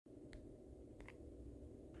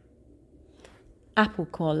Apple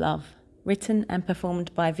Core Love, written and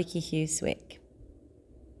performed by Vikki Hughes-Swick.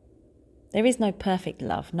 There is no perfect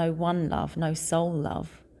love, no one love, no soul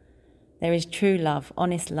love. There is true love,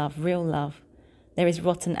 honest love, real love. There is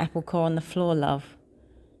rotten apple core on the floor love.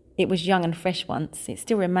 It was young and fresh once, it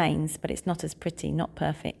still remains, but it's not as pretty, not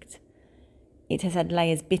perfect. It has had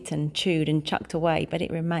layers bitten, chewed and chucked away, but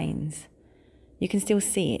it remains. You can still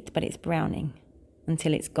see it, but it's browning,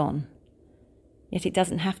 until it's gone. Yet it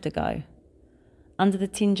doesn't have to go. Under the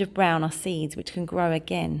tinge of brown are seeds which can grow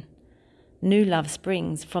again. New love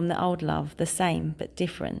springs from the old love, the same but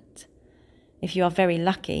different. If you are very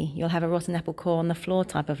lucky, you'll have a rotten apple core on the floor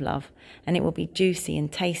type of love, and it will be juicy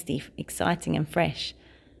and tasty, exciting and fresh.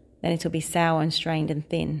 Then it'll be sour and strained and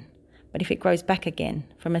thin. But if it grows back again,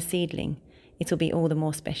 from a seedling, it'll be all the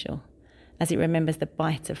more special, as it remembers the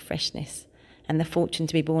bite of freshness and the fortune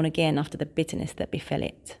to be born again after the bitterness that befell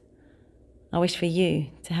it. I wish for you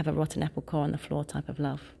to have a rotten apple core on the floor type of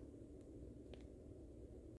love.